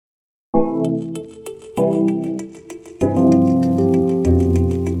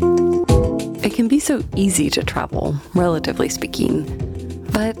be so easy to travel, relatively speaking.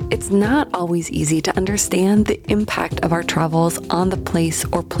 But it's not always easy to understand the impact of our travels on the place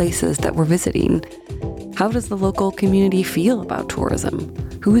or places that we're visiting. How does the local community feel about tourism?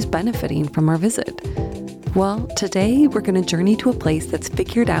 Who is benefiting from our visit? Well, today we're going to journey to a place that's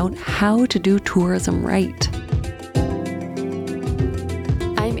figured out how to do tourism right.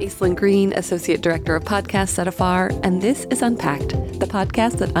 I'm Aislinn Green, Associate Director of Podcasts at Afar, and this is Unpacked, the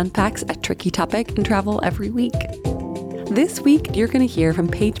podcast that unpacks a tricky topic in travel every week. This week, you're going to hear from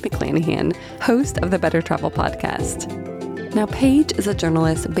Paige McClanahan, host of the Better Travel Podcast. Now, Paige is a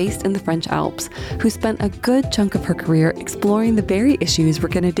journalist based in the French Alps who spent a good chunk of her career exploring the very issues we're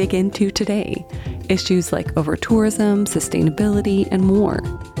going to dig into today. Issues like over-tourism, sustainability, and more.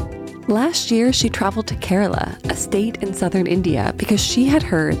 Last year, she traveled to Kerala, a state in southern India, because she had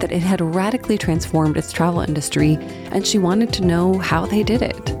heard that it had radically transformed its travel industry, and she wanted to know how they did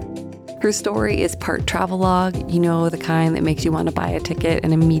it. Her story is part travelogue, the kind that makes you want to buy a ticket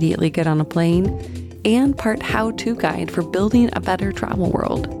and immediately get on a plane, and part how-to guide for building a better travel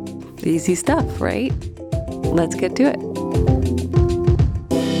world. Easy stuff, right? Let's get to it.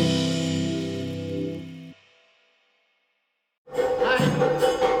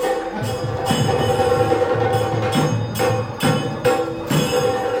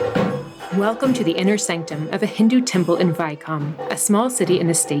 Welcome to the inner sanctum of a Hindu temple in Vaikom, a small city in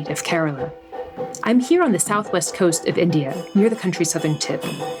the state of Kerala. I'm here on the southwest coast of India, near the country's southern tip.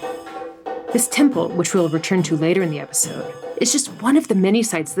 This temple, which we'll return to later in the episode, is just one of the many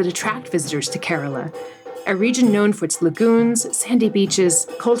sites that attract visitors to Kerala, a region known for its lagoons, sandy beaches,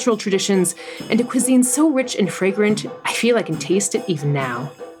 cultural traditions, and a cuisine so rich and fragrant, I feel I can taste it even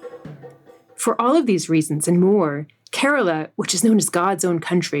now. For all of these reasons and more, Kerala, which is known as God's own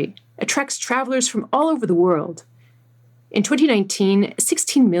country, attracts travelers from all over the world. In 2019,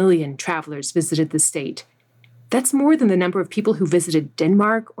 16 million travelers visited the state. That's more than the number of people who visited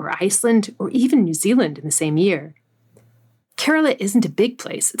Denmark or Iceland or even New Zealand in the same year. Kerala isn't a big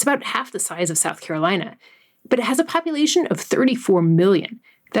place. It's about half the size of South Carolina, but it has a population of 34 million.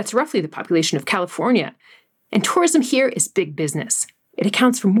 That's roughly the population of California. And tourism here is big business. It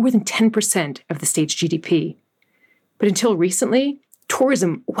accounts for more than 10% of the state's GDP. But until recently,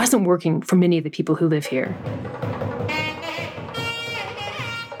 tourism wasn't working for many of the people who live here.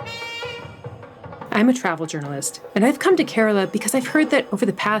 I'm a travel journalist, and I've come to Kerala because I've heard that over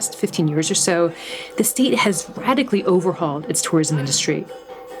the past 15 years or so, the state has radically overhauled its tourism industry.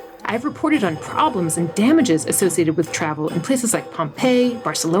 I've reported on problems and damages associated with travel in places like Pompeii,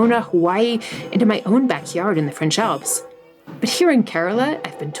 Barcelona, Hawaii, and in my own backyard in the French Alps. But here in Kerala,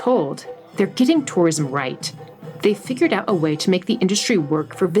 I've been told, they're getting tourism right. They've figured out a way to make the industry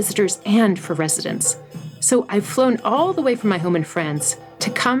work for visitors and for residents. So I've flown all the way from my home in France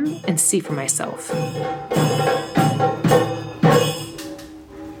to come and see for myself.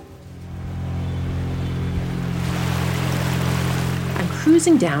 I'm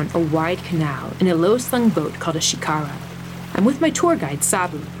cruising down a wide canal in a low-slung boat called a shikara. I'm with my tour guide,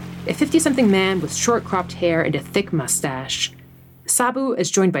 Sabu, a 50-something man with short cropped hair and a thick mustache. Sabu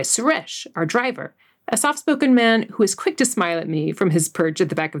is joined by Suresh, our driver, a soft-spoken man who is quick to smile at me from his perch at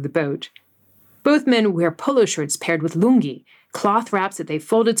the back of the boat. Both men wear polo shirts paired with lungi, cloth wraps that they've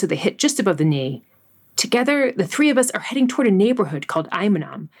folded so they hit just above the knee. Together, the three of us are heading toward a neighborhood called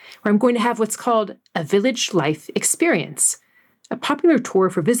Aimanam, where I'm going to have what's called a village life experience, a popular tour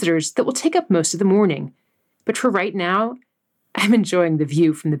for visitors that will take up most of the morning. But for right now, I'm enjoying the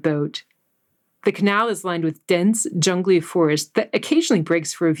view from the boat. The canal is lined with dense, jungly forest that occasionally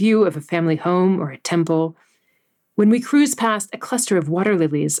breaks for a view of a family home or a temple. When we cruise past a cluster of water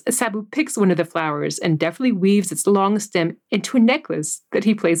lilies, Sabu picks one of the flowers and deftly weaves its long stem into a necklace that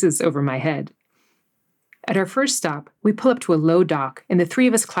he places over my head. At our first stop, we pull up to a low dock, and the three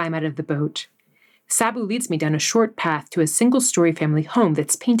of us climb out of the boat. Sabu leads me down a short path to a single-story family home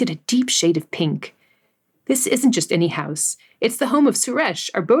that's painted a deep shade of pink. This isn't just any house. It's the home of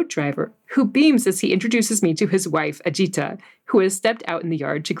Suresh, our boat driver, who beams as he introduces me to his wife, Ajita, who has stepped out in the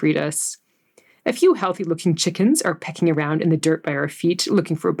yard to greet us. A few healthy-looking chickens are pecking around in the dirt by our feet,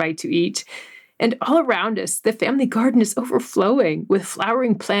 looking for a bite to eat. And all around us, the family garden is overflowing with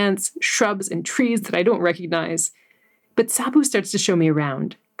flowering plants, shrubs, and trees that I don't recognize. But Sabu starts to show me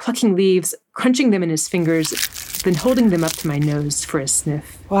around, plucking leaves, crunching them in his fingers, then holding them up to my nose for a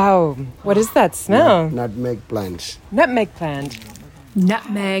sniff. Wow, what is that smell? Nutmeg plants. Nutmeg plant.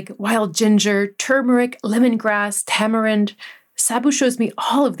 Nutmeg, wild ginger, turmeric, lemongrass, tamarind. Sabu shows me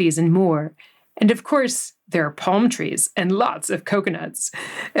all of these and more. And of course, there are palm trees and lots of coconuts.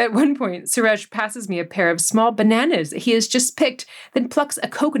 At one point, Suresh passes me a pair of small bananas he has just picked, then plucks a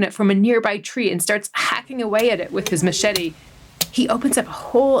coconut from a nearby tree and starts hacking away at it with his machete. He opens up a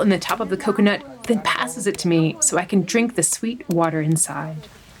hole in the top of the coconut, then passes it to me so I can drink the sweet water inside.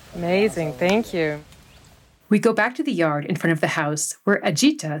 Amazing, thank you. We go back to the yard in front of the house, where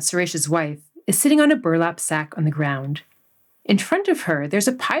Ajita, Suresh's wife, is sitting on a burlap sack on the ground. In front of her, there's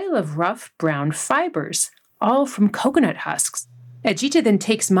a pile of rough brown fibers, all from coconut husks. Ajita then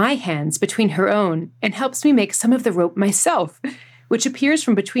takes my hands between her own and helps me make some of the rope myself, which appears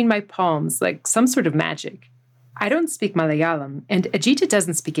from between my palms like some sort of magic. I don't speak Malayalam, and Ajita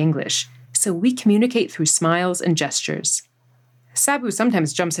doesn't speak English, so we communicate through smiles and gestures. Sabu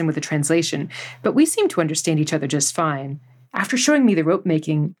sometimes jumps in with a translation, but we seem to understand each other just fine. After showing me the rope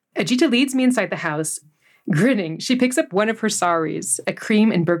making, Ajita leads me inside the house. Grinning, she picks up one of her saris, a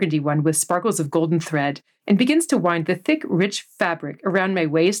cream and burgundy one with sparkles of golden thread, and begins to wind the thick, rich fabric around my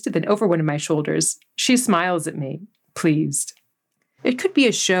waist, then over one of my shoulders. She smiles at me, pleased. It could be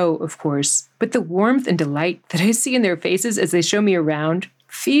a show, of course, but the warmth and delight that I see in their faces as they show me around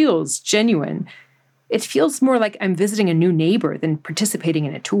feels genuine. It feels more like I'm visiting a new neighbor than participating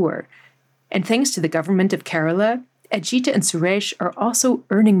in a tour. And thanks to the government of Kerala, Ajita and Suresh are also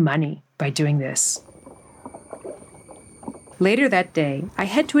earning money by doing this. Later that day, I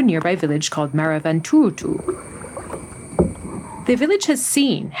head to a nearby village called Maravantutu. The village has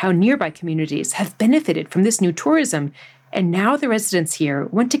seen how nearby communities have benefited from this new tourism, and now the residents here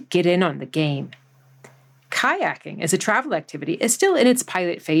want to get in on the game. Kayaking as a travel activity is still in its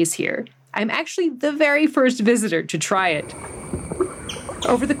pilot phase here. I'm actually the very first visitor to try it.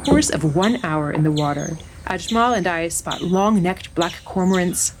 Over the course of 1 hour in the water, Ajmal and I spot long-necked black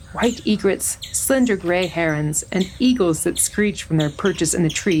cormorants, white egrets, slender gray herons, and eagles that screech from their perches in the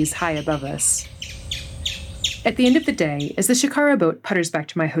trees high above us. At the end of the day, as the Shikara boat putters back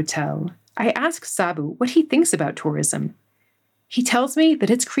to my hotel, I ask Sabu what he thinks about tourism. He tells me that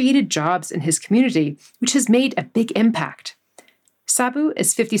it's created jobs in his community, which has made a big impact. Sabu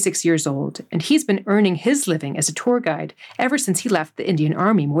is 56 years old, and he's been earning his living as a tour guide ever since he left the Indian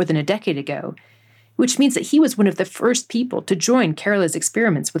Army more than a decade ago, which means that he was one of the first people to join Kerala's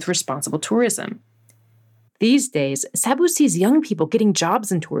experiments with responsible tourism. These days, Sabu sees young people getting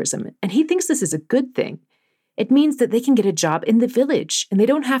jobs in tourism, and he thinks this is a good thing. It means that they can get a job in the village, and they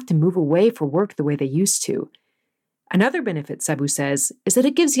don't have to move away for work the way they used to. Another benefit, Sabu says, is that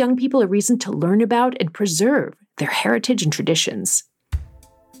it gives young people a reason to learn about and preserve their heritage and traditions.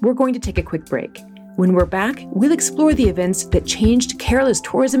 We're going to take a quick break. When we're back, we'll explore the events that changed Kerala's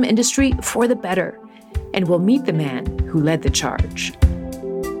tourism industry for the better, and we'll meet the man who led the charge.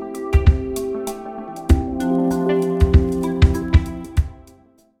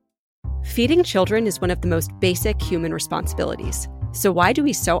 Feeding children is one of the most basic human responsibilities. So why do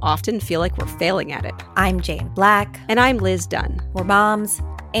we so often feel like we're failing at it? I'm Jane Black. And I'm Liz Dunn. We're moms,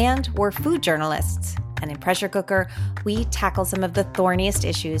 and we're food journalists. And in Pressure Cooker, we tackle some of the thorniest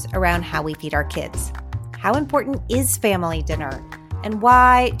issues around how we feed our kids. How important is family dinner? And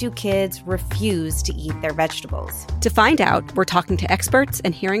why do kids refuse to eat their vegetables? To find out, we're talking to experts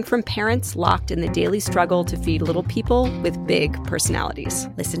and hearing from parents locked in the daily struggle to feed little people with big personalities.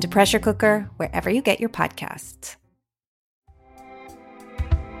 Listen to Pressure Cooker wherever you get your podcasts.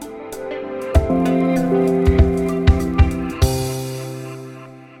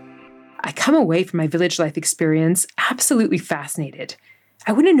 I come away from my village life experience absolutely fascinated.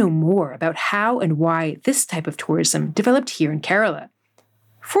 I want to know more about how and why this type of tourism developed here in Kerala.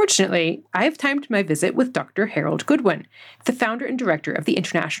 Fortunately, I have timed my visit with Dr. Harold Goodwin, the founder and director of the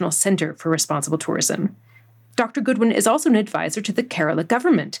International Center for Responsible Tourism. Dr. Goodwin is also an advisor to the Kerala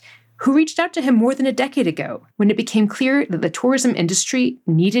government, who reached out to him more than a decade ago when it became clear that the tourism industry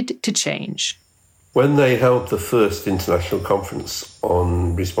needed to change. When they held the first international conference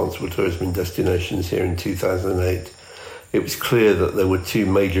on responsible tourism in destinations here in 2008, it was clear that there were two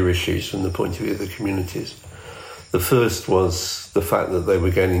major issues from the point of view of the communities. The first was the fact that they were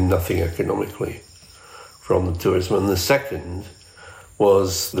gaining nothing economically from the tourism, and the second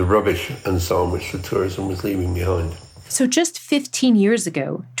was the rubbish and so on which the tourism was leaving behind. So just 15 years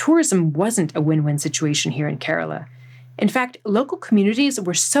ago, tourism wasn't a win-win situation here in Kerala. In fact, local communities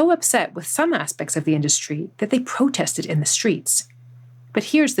were so upset with some aspects of the industry that they protested in the streets. But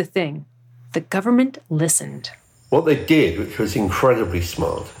here's the thing, the government listened. What they did, which was incredibly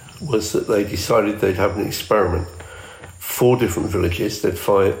smart, was that they decided they'd have an experiment. 4 different villages, they'd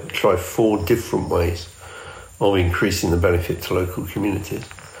try 4 different ways of increasing the benefit to local communities.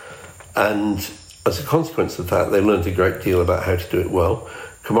 And as a consequence of that, they learned a great deal about how to do it well,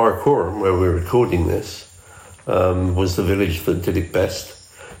 Kumarakoram, where we're recording this, was the village that did it best.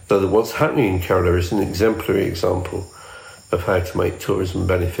 So that what's happening in Kerala is an exemplary example of how to make tourism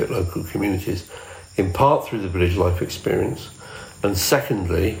benefit local communities, in part through the village life experience, and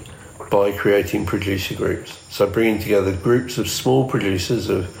secondly, by creating producer groups. So bringing together groups of small producers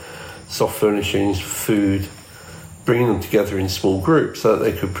of soft furnishings, food, bringing them together in small groups so that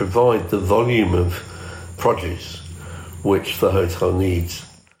they could provide the volume of produce which the hotel needs.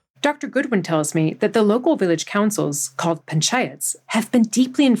 Dr. Goodwin tells me that the local village councils, called panchayats, have been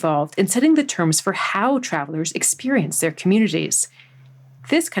deeply involved in setting the terms for how travelers experience their communities.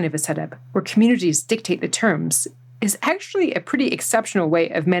 This kind of a setup, where communities dictate the terms, is actually a pretty exceptional way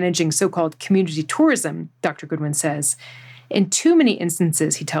of managing so-called community tourism, Dr. Goodwin says. In too many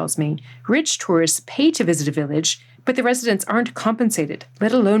instances, he tells me, rich tourists pay to visit a village, but the residents aren't compensated,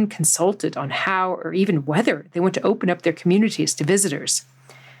 let alone consulted on how or even whether they want to open up their communities to visitors.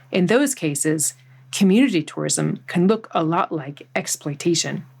 In those cases, community tourism can look a lot like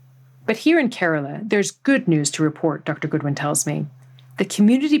exploitation. But here in Kerala, there's good news to report, Dr. Goodwin tells me. The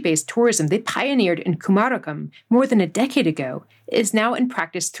community-based tourism they pioneered in Kumarakom more than a decade ago is now in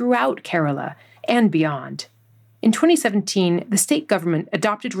practice throughout Kerala and beyond. In 2017, the state government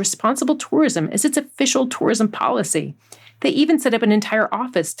adopted responsible tourism as its official tourism policy. They even set up an entire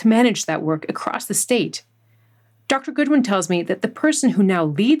office to manage that work across the state. Dr. Goodwin tells me that the person who now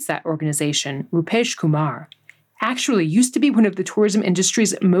leads that organization, Rupesh Kumar, actually used to be one of the tourism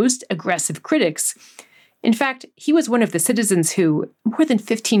industry's most aggressive critics. In fact, he was one of the citizens who, more than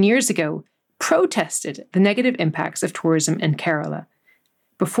 15 years ago, protested the negative impacts of tourism in Kerala.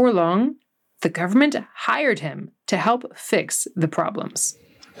 Before long, the government hired him to help fix the problems.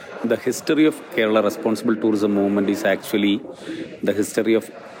 The history of Kerala responsible tourism movement is actually the history of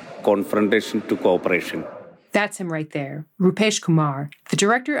confrontation to cooperation. That's him right there, Rupesh Kumar, the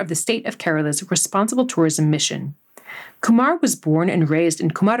director of the state of Kerala's Responsible Tourism Mission. Kumar was born and raised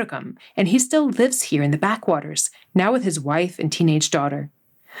in Kumarakom, and he still lives here in the backwaters, now with his wife and teenage daughter.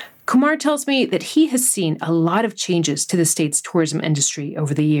 Kumar tells me that he has seen a lot of changes to the state's tourism industry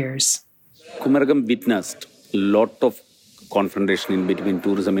over the years. Kumarakom witnessed a lot of confrontation in between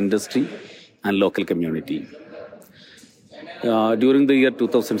tourism industry and local community. During the year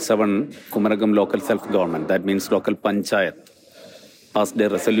 2007, Kumarakom local self-government, that means local panchayat, passed a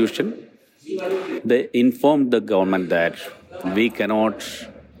resolution. They informed the government that we cannot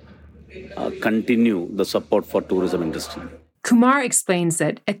continue the support for tourism industry. Kumar explains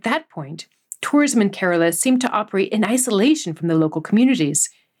that at that point, tourism in Kerala seemed to operate in isolation from the local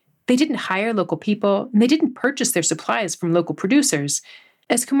communities. They didn't hire local people, and they didn't purchase their supplies from local producers.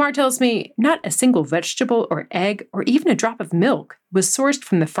 As Kumar tells me, not a single vegetable or egg or even a drop of milk was sourced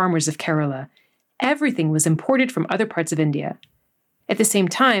from the farmers of Kerala. Everything was imported from other parts of India. At the same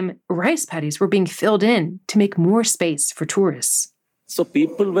time, rice paddies were being filled in to make more space for tourists. So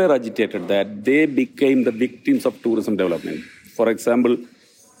people were agitated that they became the victims of tourism development. For example,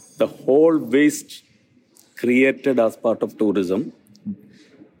 the whole waste created as part of tourism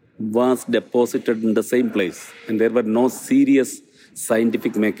was deposited in the same place, and there were no serious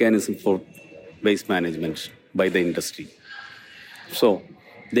scientific mechanism for waste management by the industry. So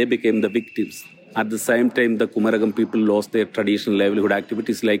they became the victims. At the same time, the Kumarakom people lost their traditional livelihood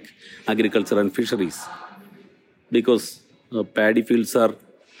activities like agriculture and fisheries, because paddy fields are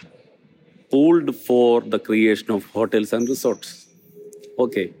pooled for the creation of hotels and resorts.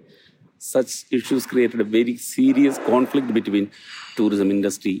 Okay, such issues created a very serious conflict between tourism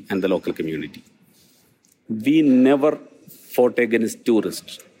industry and the local community. We never fought against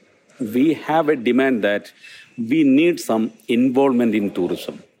tourists. We have a demand that we need some involvement in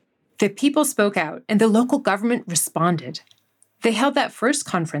tourism. The people spoke out, and the local government responded. They held that first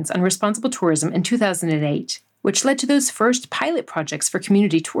conference on responsible tourism in 2008, which led to those first pilot projects for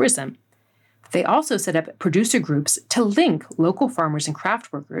community tourism. They also set up producer groups to link local farmers and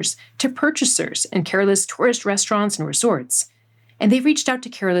craft workers to purchasers in Kerala's tourist restaurants and resorts. And they reached out to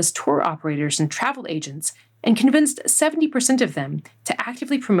Kerala's tour operators and travel agents and convinced 70% of them to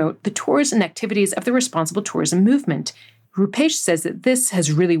actively promote the tours and activities of the responsible tourism movement. Rupesh says that this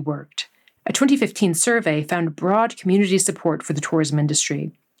has really worked. A 2015 survey found broad community support for the tourism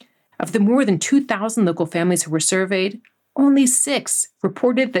industry. Of the more than 2,000 local families who were surveyed, only 6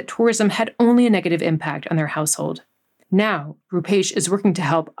 reported that tourism had only a negative impact on their household. Now, Rupesh is working to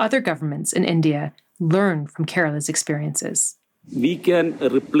help other governments in India learn from Kerala's experiences. We can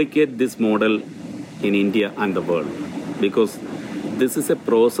replicate this model in India and the world, because this is a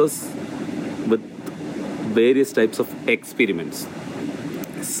process with various types of experiments.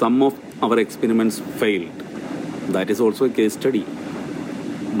 Some of our experiments failed. That is also a case study.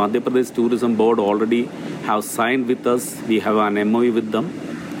 Madhya Pradesh Tourism Board already have signed with us. We have an MOU with them,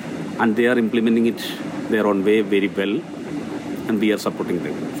 and they are implementing it their own way very well, and we are supporting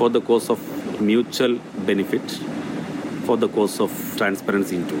them for the cause of mutual benefit, for the cause of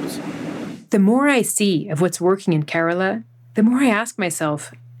transparency in tourism. The more I see of what's working in Kerala, the more I ask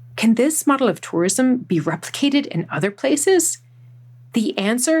myself, can this model of tourism be replicated in other places? The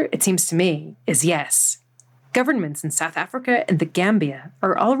answer, it seems to me, is yes. Governments in South Africa and the Gambia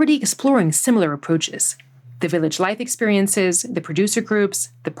are already exploring similar approaches. The village life experiences, the producer groups,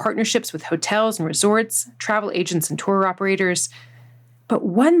 the partnerships with hotels and resorts, travel agents and tour operators. But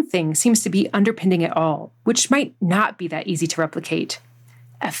one thing seems to be underpinning it all, which might not be that easy to replicate.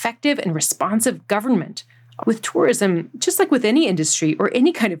 Effective and responsive government. With tourism, just like with any industry or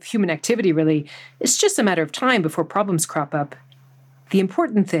any kind of human activity really, it's just a matter of time before problems crop up. The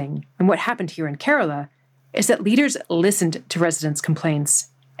important thing, and what happened here in Kerala, is that leaders listened to residents' complaints,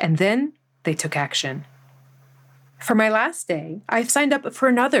 and then they took action. For my last day, I've signed up for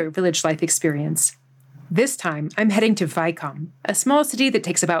another village life experience. This time, I'm heading to Vaikom, a small city that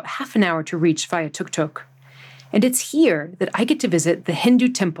takes about half an hour to reach via tuk-tuk. And it's here that I get to visit the Hindu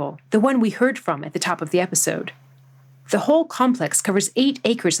temple, the one we heard from at the top of the episode. The whole complex covers 8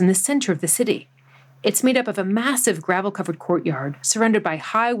 acres in the center of the city. It's made up of a massive gravel-covered courtyard, surrounded by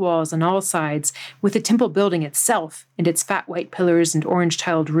high walls on all sides, with the temple building itself and its fat white pillars and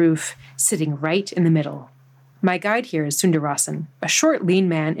orange-tiled roof sitting right in the middle. My guide here is Sundarasan, a short, lean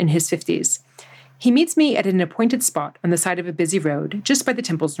man in his 50s. He meets me at an appointed spot on the side of a busy road, just by the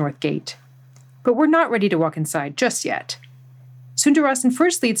temple's north gate. But we're not ready to walk inside just yet. Sundarasan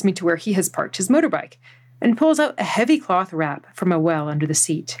first leads me to where he has parked his motorbike and pulls out a heavy cloth wrap from a well under the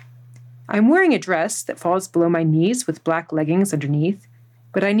seat. I'm wearing a dress that falls below my knees with black leggings underneath,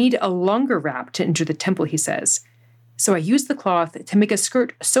 but I need a longer wrap to enter the temple, he says. So I use the cloth to make a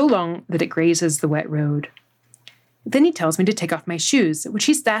skirt so long that it grazes the wet road. Then he tells me to take off my shoes, which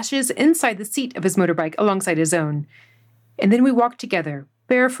he stashes inside the seat of his motorbike alongside his own. And then we walk together,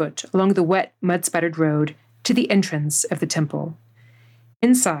 barefoot, along the wet, mud-spattered road to the entrance of the temple.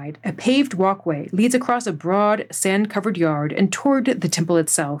 Inside, a paved walkway leads across a broad, sand-covered yard and toward the temple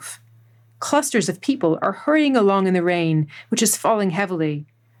itself. Clusters of people are hurrying along in the rain, which is falling heavily.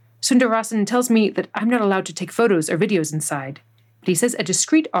 Sundarasan tells me that I'm not allowed to take photos or videos inside, but he says a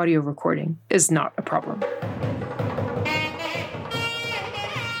discreet audio recording is not a problem.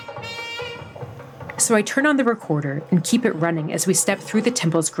 So I turn on the recorder and keep it running as we step through the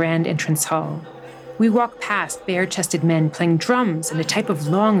temple's grand entrance hall. We walk past bare-chested men playing drums and a type of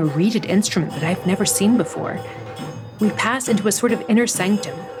long, reeded instrument that I've never seen before. We pass into a sort of inner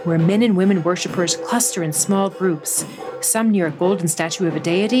sanctum where men and women worshippers cluster in small groups, some near a golden statue of a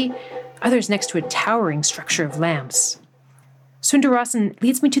deity, others next to a towering structure of lamps. Sundarasan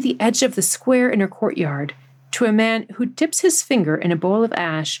leads me to the edge of the square inner courtyard, to a man who dips his finger in a bowl of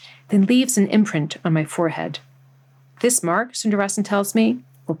ash, then leaves an imprint on my forehead. This mark, Sundarasan tells me,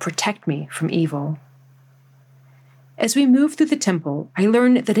 will protect me from evil. As we move through the temple, I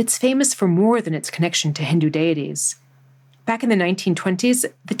learn that it's famous for more than its connection to Hindu deities. Back in the 1920s,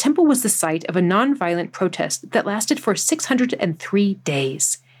 the temple was the site of a nonviolent protest that lasted for 603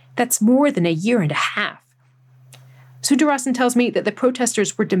 days. That's more than a year and a half. Sundarasan tells me that the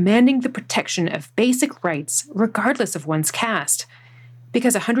protesters were demanding the protection of basic rights regardless of one's caste,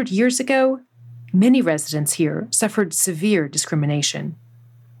 because 100 years ago, many residents here suffered severe discrimination.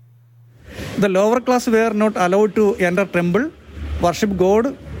 The lower class were not allowed to enter temple, worship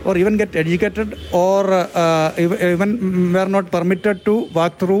God, or even get educated, or even were not permitted to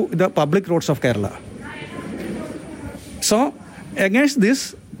walk through the public roads of Kerala. So, against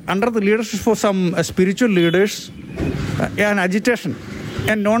this, under the leadership of some spiritual leaders, an agitation,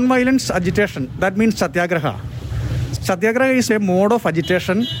 a non-violence agitation, that means satyagraha. Satyagraha is a mode of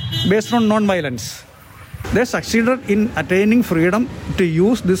agitation based on non-violence. They succeeded in attaining freedom to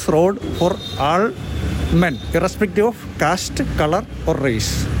use this road for all men, irrespective of caste, color, or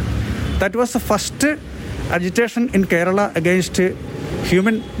race. That was the first agitation in Kerala against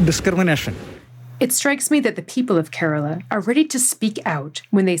human discrimination. It strikes me that the people of Kerala are ready to speak out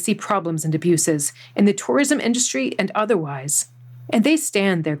when they see problems and abuses in the tourism industry and otherwise, and they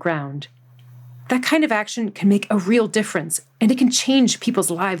stand their ground. That kind of action can make a real difference, and it can change people's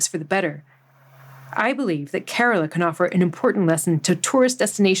lives for the better. I believe that Kerala can offer an important lesson to tourist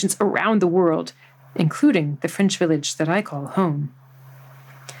destinations around the world, including the French village that I call home.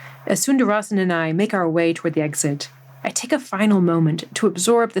 As Sundarasan and I make our way toward the exit, I take a final moment to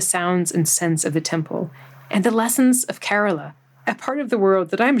absorb the sounds and scents of the temple and the lessons of Kerala, a part of the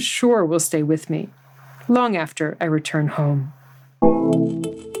world that I'm sure will stay with me long after I return home.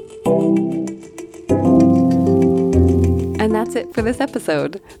 And that's it for this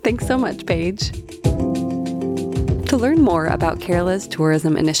episode. Thanks so much, Paige. To learn more about Kerala's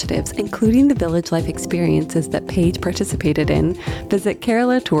tourism initiatives, including the village life experiences that Paige participated in, visit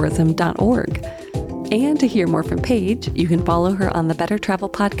keralatourism.org. And to hear more from Paige, you can follow her on the Better Travel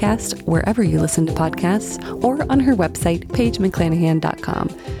Podcast wherever you listen to podcasts, or on her website, paigemcclanahan.com.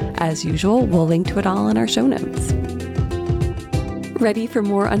 As usual, we'll link to it all in our show notes. Ready for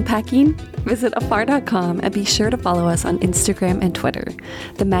more unpacking? Visit afar.com and be sure to follow us on Instagram and Twitter.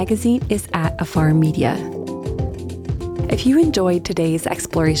 The magazine is at Afar Media. If you enjoyed today's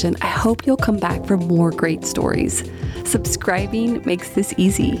exploration, I hope you'll come back for more great stories. Subscribing makes this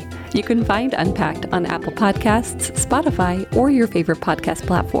easy. You can find Unpacked on Apple Podcasts, Spotify, or your favorite podcast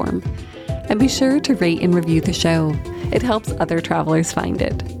platform. And be sure to rate and review the show. It helps other travelers find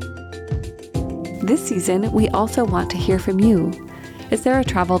it. This season, we also want to hear from you. Is there a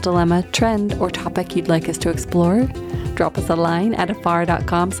travel dilemma, trend, or topic you'd like us to explore? Drop us a line at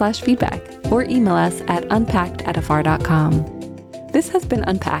afar.com/feedback or email us at unpacked@afar.com. This has been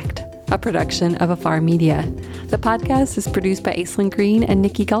Unpacked, a production of Afar Media. The podcast is produced by Aislinn Green and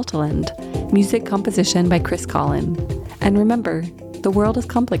Nikki Galteland. Music composition by Chris Collin. And remember, the world is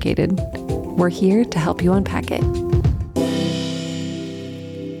complicated. We're here to help you unpack it.